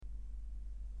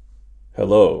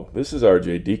Hello, this is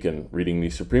R.J. Deacon reading the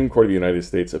Supreme Court of the United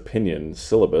States opinion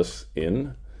syllabus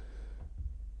in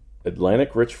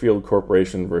Atlantic Richfield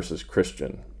Corporation versus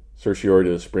Christian, certiorari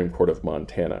to the Supreme Court of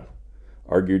Montana,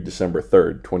 argued December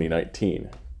 3rd, 2019,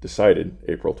 decided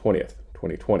April 20th,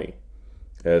 2020.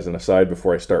 As an aside,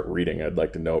 before I start reading, I'd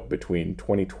like to note between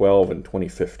 2012 and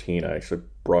 2015, I actually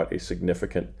brought a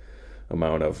significant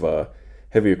amount of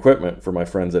heavy equipment for my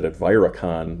friends at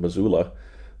Adviracon, Missoula,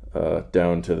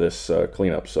 down to this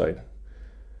cleanup site.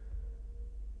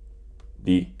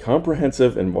 The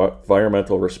Comprehensive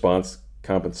Environmental Response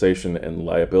Compensation and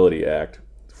Liability Act,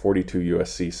 42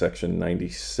 U.S.C. Section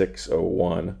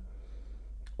 9601,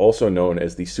 also known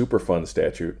as the Superfund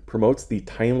statute, promotes the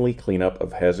timely cleanup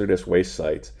of hazardous waste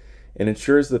sites and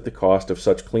ensures that the cost of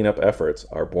such cleanup efforts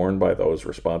are borne by those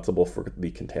responsible for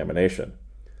the contamination.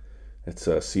 It's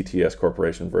CTS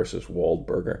Corporation versus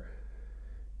Waldberger.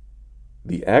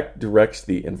 The Act directs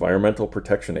the Environmental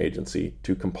Protection Agency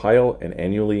to compile and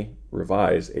annually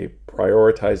revise a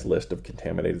prioritized list of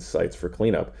contaminated sites for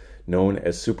cleanup, known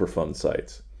as Superfund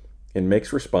sites, and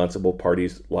makes responsible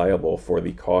parties liable for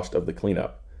the cost of the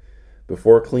cleanup.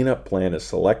 Before a cleanup plan is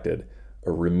selected,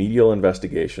 a remedial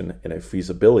investigation and a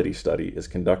feasibility study is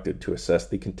conducted to assess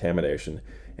the contamination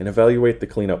and evaluate the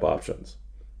cleanup options.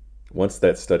 Once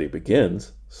that study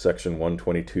begins, Section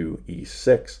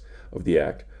 122E6 of the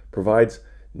Act provides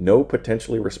no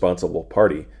potentially responsible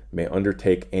party may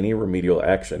undertake any remedial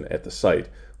action at the site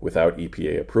without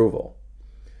EPA approval.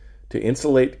 To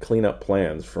insulate cleanup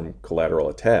plans from collateral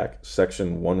attack,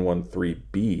 Section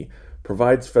 113B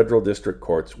provides federal district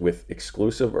courts with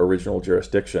exclusive original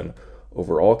jurisdiction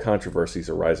over all controversies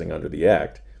arising under the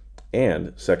Act,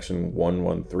 and Section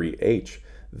 113H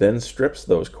then strips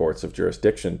those courts of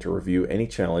jurisdiction to review any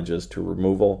challenges to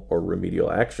removal or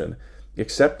remedial action,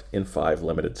 except in 5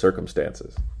 limited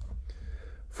circumstances.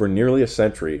 For nearly a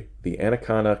century, the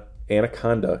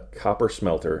Anaconda Copper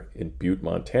Smelter in Butte,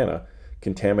 Montana,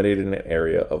 contaminated an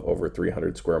area of over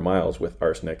 300 square miles with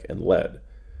arsenic and lead.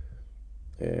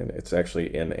 And it's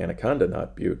actually in Anaconda,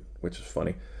 not Butte, which is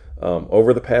funny.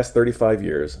 Over the past 35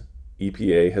 years,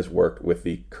 EPA has worked with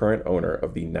the current owner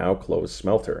of the now closed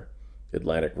smelter,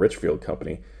 Atlantic Richfield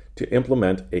Company, to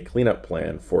implement a cleanup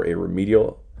plan for a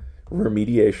remediation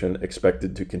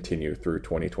expected to continue through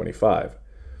 2025.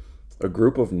 A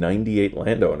group of 98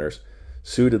 landowners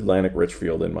sued Atlantic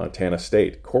Richfield in Montana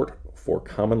State Court for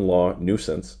common law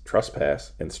nuisance,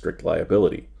 trespass, and strict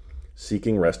liability,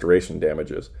 seeking restoration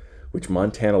damages, which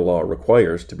Montana law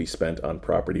requires to be spent on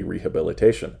property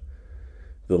rehabilitation.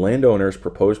 The landowners'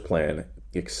 proposed plan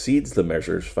exceeds the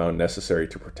measures found necessary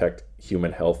to protect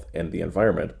human health and the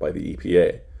environment by the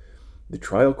EPA. The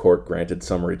trial court granted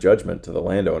summary judgment to the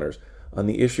landowners on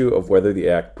the issue of whether the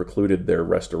Act precluded their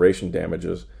restoration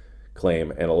damages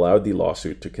claim and allowed the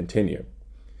lawsuit to continue.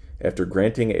 After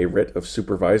granting a writ of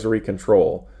supervisory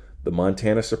control, the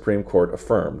Montana Supreme Court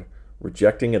affirmed,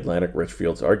 rejecting Atlantic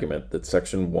Richfield's argument that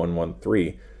Section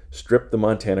 113 stripped the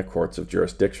Montana courts of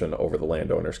jurisdiction over the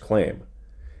landowner's claim,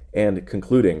 and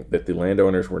concluding that the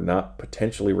landowners were not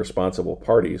potentially responsible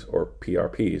parties, or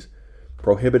PRPs,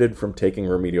 prohibited from taking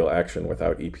remedial action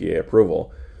without EPA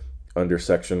approval under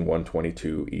Section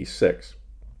 122E6.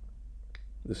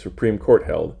 The Supreme Court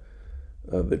held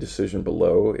the decision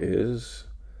below is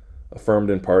affirmed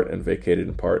in part and vacated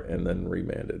in part and then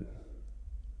remanded.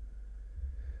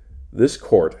 This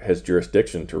court has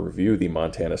jurisdiction to review the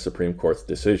Montana Supreme Court's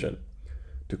decision.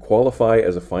 To qualify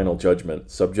as a final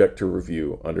judgment subject to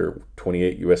review under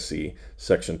 28 U.S.C.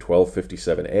 Section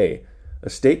 1257A, a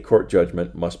state court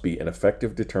judgment must be an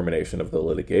effective determination of the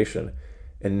litigation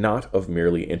and not of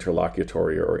merely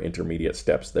interlocutory or intermediate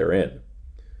steps therein.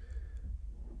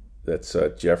 That's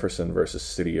Jefferson versus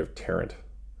City of Tarrant.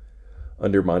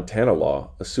 Under Montana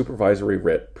law, a supervisory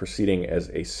writ proceeding as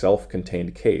a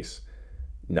self-contained case,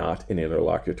 not an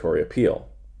interlocutory appeal.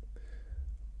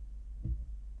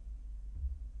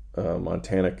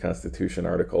 Montana Constitution,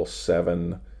 Article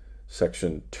 7,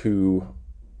 Section 2,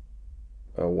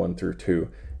 1 through 2,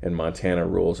 and Montana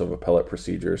Rules of Appellate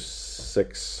Procedures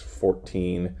 6,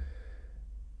 14,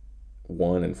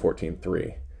 1, and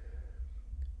 14.3.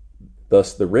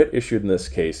 Thus, the writ issued in this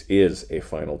case is a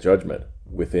final judgment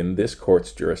within this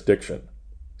court's jurisdiction.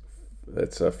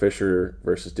 That's Fisher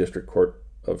versus District Court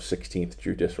of 16th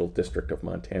Judicial District of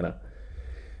Montana.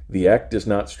 The Act does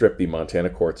not strip the Montana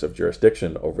courts of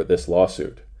jurisdiction over this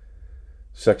lawsuit.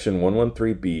 Section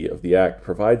 113B of the Act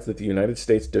provides that the United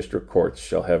States District Courts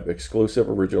shall have exclusive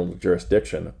original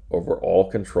jurisdiction over all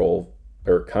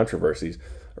controversies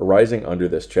arising under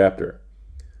this chapter.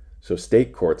 So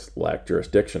state courts lack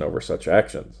jurisdiction over such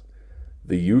actions.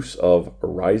 The use of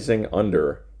arising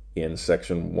under in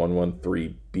Section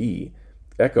 113B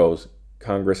echoes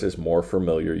Congress's more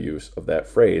familiar use of that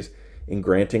phrase in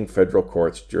granting federal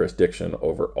courts jurisdiction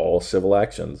over all civil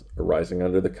actions arising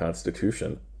under the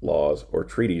Constitution, laws, or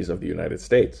treaties of the United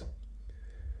States.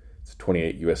 It's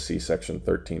 28 U.S.C. Section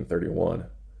 1331.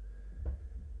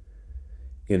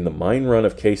 In the mine run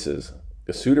of cases,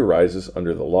 a suit arises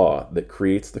under the law that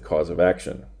creates the cause of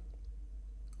action.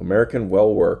 American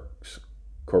Well Works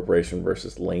Corporation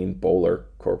versus Lane Bowler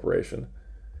Corporation.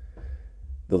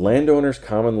 The landowner's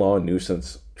common law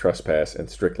nuisance, trespass, and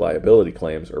strict liability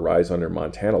claims arise under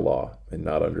Montana law and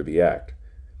not under the Act.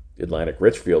 Atlantic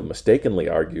Richfield mistakenly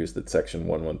argues that Section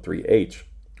 113H,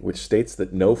 which states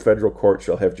that no federal court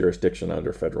shall have jurisdiction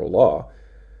under federal law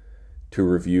to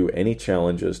review any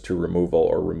challenges to removal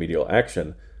or remedial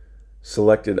action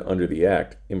selected under the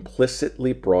Act,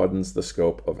 implicitly broadens the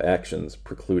scope of actions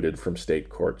precluded from state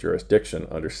court jurisdiction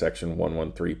under Section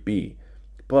 113B,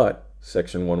 but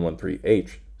Section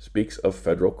 113H speaks of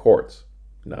federal courts,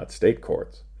 not state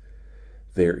courts.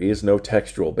 There is no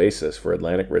textual basis for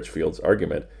Atlantic Richfield's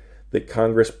argument that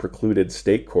Congress precluded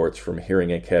state courts from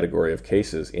hearing a category of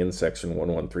cases in Section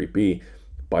 113B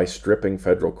by stripping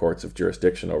federal courts of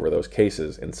jurisdiction over those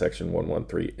cases in Section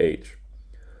 113H.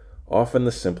 Often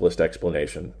the simplest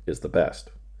explanation is the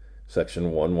best.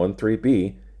 Section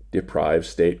 113B deprives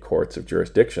state courts of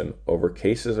jurisdiction over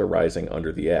cases arising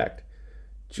under the Act,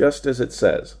 just as it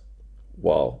says,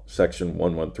 while Section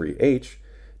 113H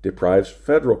deprives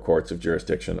federal courts of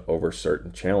jurisdiction over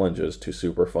certain challenges to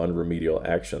Superfund remedial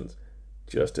actions,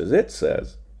 just as it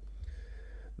says.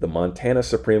 The Montana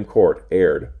Supreme Court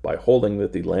erred by holding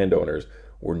that the landowners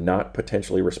were not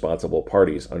potentially responsible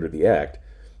parties under the Act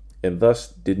and thus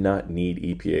did not need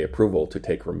EPA approval to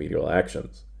take remedial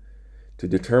actions. To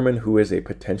determine who is a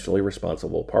potentially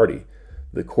responsible party,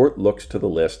 the court looks to the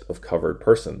list of covered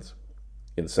persons.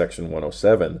 In Section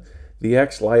 107, the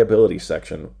Act's liability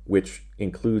section, which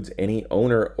includes any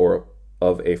owner or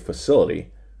of a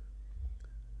facility.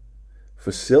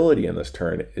 Facility in this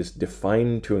term is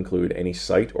defined to include any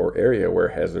site or area where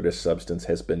hazardous substance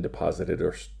has been deposited,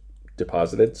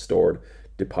 stored,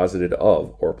 deposited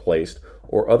of, or placed,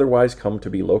 or otherwise come to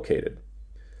be located.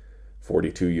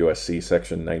 42 U.S.C.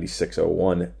 Section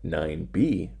 9601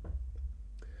 9b.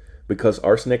 Because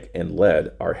arsenic and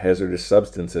lead are hazardous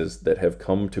substances that have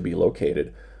come to be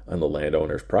located on the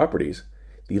landowner's properties,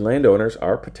 the landowners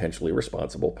are potentially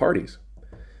responsible parties.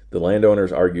 The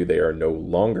landowners argue they are no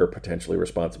longer potentially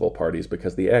responsible parties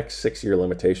because the Act's 6-year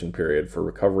limitation period for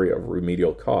recovery of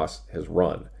remedial costs has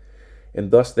run,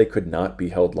 and thus they could not be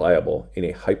held liable in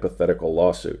a hypothetical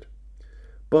lawsuit.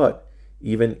 But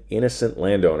even innocent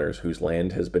landowners whose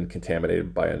land has been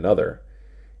contaminated by another,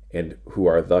 and who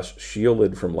are thus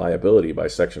shielded from liability by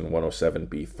Section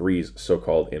 107b3's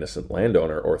so-called innocent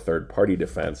landowner or third-party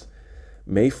defense,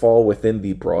 may fall within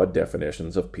the broad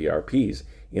definitions of PRPs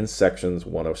in Sections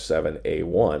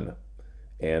 107A1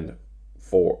 and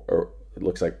 4, or it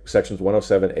looks like Sections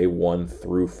 107A1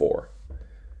 through 4.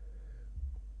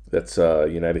 That's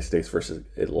United States versus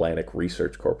Atlantic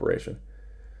Research Corporation.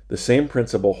 The same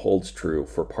principle holds true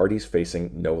for parties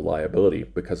facing no liability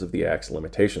because of the Act's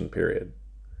limitation period.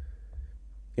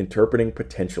 Interpreting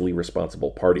potentially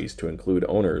responsible parties to include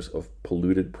owners of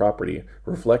polluted property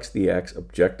reflects the Act's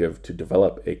objective to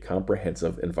develop a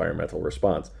comprehensive environmental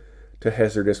response to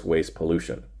hazardous waste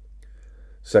pollution.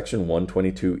 Section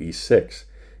 122E6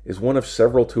 is one of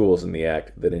several tools in the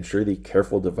Act that ensure the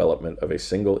careful development of a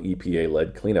single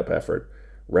EPA-led cleanup effort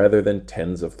rather than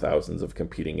tens of thousands of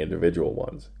competing individual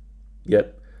ones.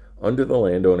 Yet, under the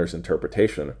landowner's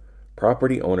interpretation,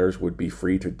 property owners would be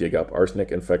free to dig up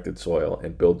arsenic-infected soil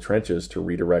and build trenches to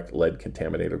redirect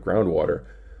lead-contaminated groundwater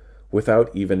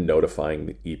without even notifying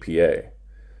the EPA,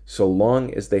 so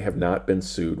long as they have not been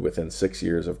sued within 6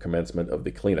 years of commencement of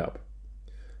the cleanup.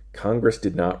 Congress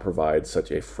did not provide such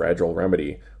a fragile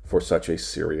remedy for such a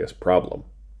serious problem.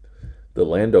 The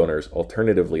landowners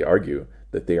alternatively argue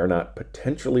that they are not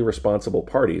potentially responsible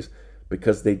parties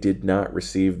because they did not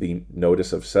receive the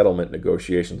notice of settlement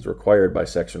negotiations required by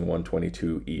Section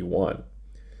 122E1.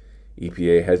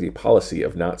 EPA has a policy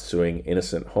of not suing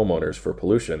innocent homeowners for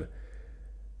pollution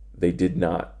they did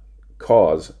not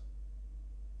cause,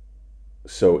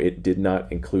 so it did not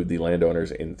include the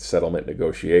landowners in settlement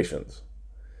negotiations.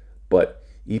 But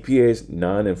EPA's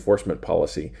non-enforcement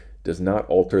policy does not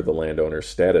alter the landowner's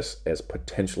status as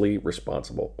potentially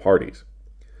responsible parties.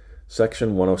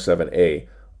 Section 107A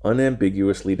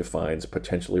unambiguously defines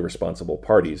potentially responsible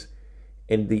parties,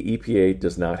 and the EPA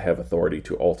does not have authority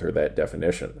to alter that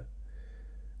definition.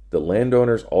 The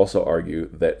landowners also argue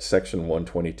that Section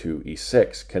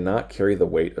 122E6 cannot carry the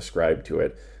weight ascribed to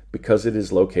it because it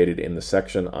is located in the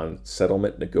section on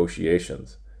settlement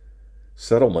negotiations.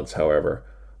 Settlements, however,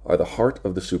 are the heart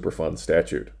of the Superfund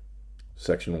statute.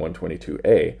 Section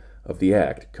 122A of the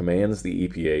Act commands the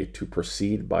EPA to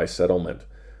proceed by settlement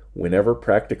whenever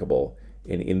practicable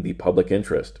and in the public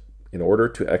interest in order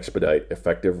to expedite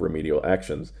effective remedial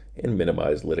actions and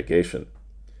minimize litigation.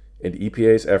 And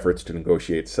EPA's efforts to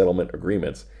negotiate settlement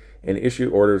agreements and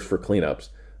issue orders for cleanups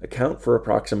account for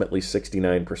approximately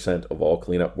 69% of all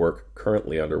cleanup work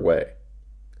currently underway.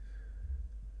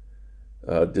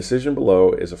 Decision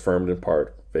below is affirmed in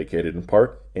part, vacated in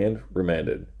part, and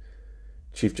remanded.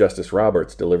 Chief Justice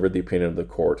Roberts delivered the opinion of the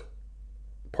court,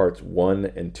 Parts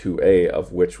 1 and 2A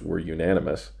of which were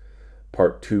unanimous,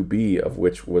 Part 2B of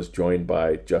which was joined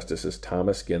by Justices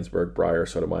Thomas, Ginsburg, Breyer,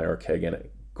 Sotomayor, Kagan,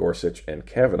 Gorsuch, and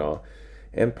Kavanaugh,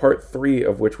 and Part 3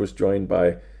 of which was joined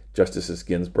by Justices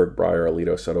Ginsburg, Breyer,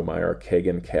 Alito, Sotomayor,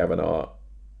 Kagan, Kavanaugh,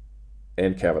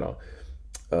 and Kavanaugh.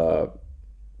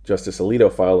 Justice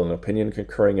Alito filed an opinion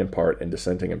concurring in part and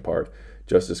dissenting in part.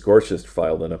 Justice Gorsuch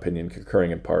filed an opinion concurring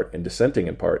in part and dissenting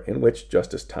in part, in which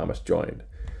Justice Thomas joined.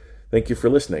 Thank you for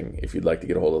listening. If you'd like to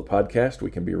get a hold of the podcast, we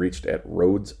can be reached at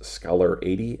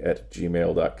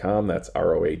roadsscholar80@gmail.com. That's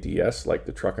ROADS, like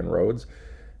the truck and roads,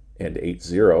 and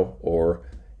 80, or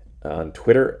on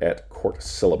Twitter at Court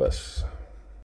Syllabus.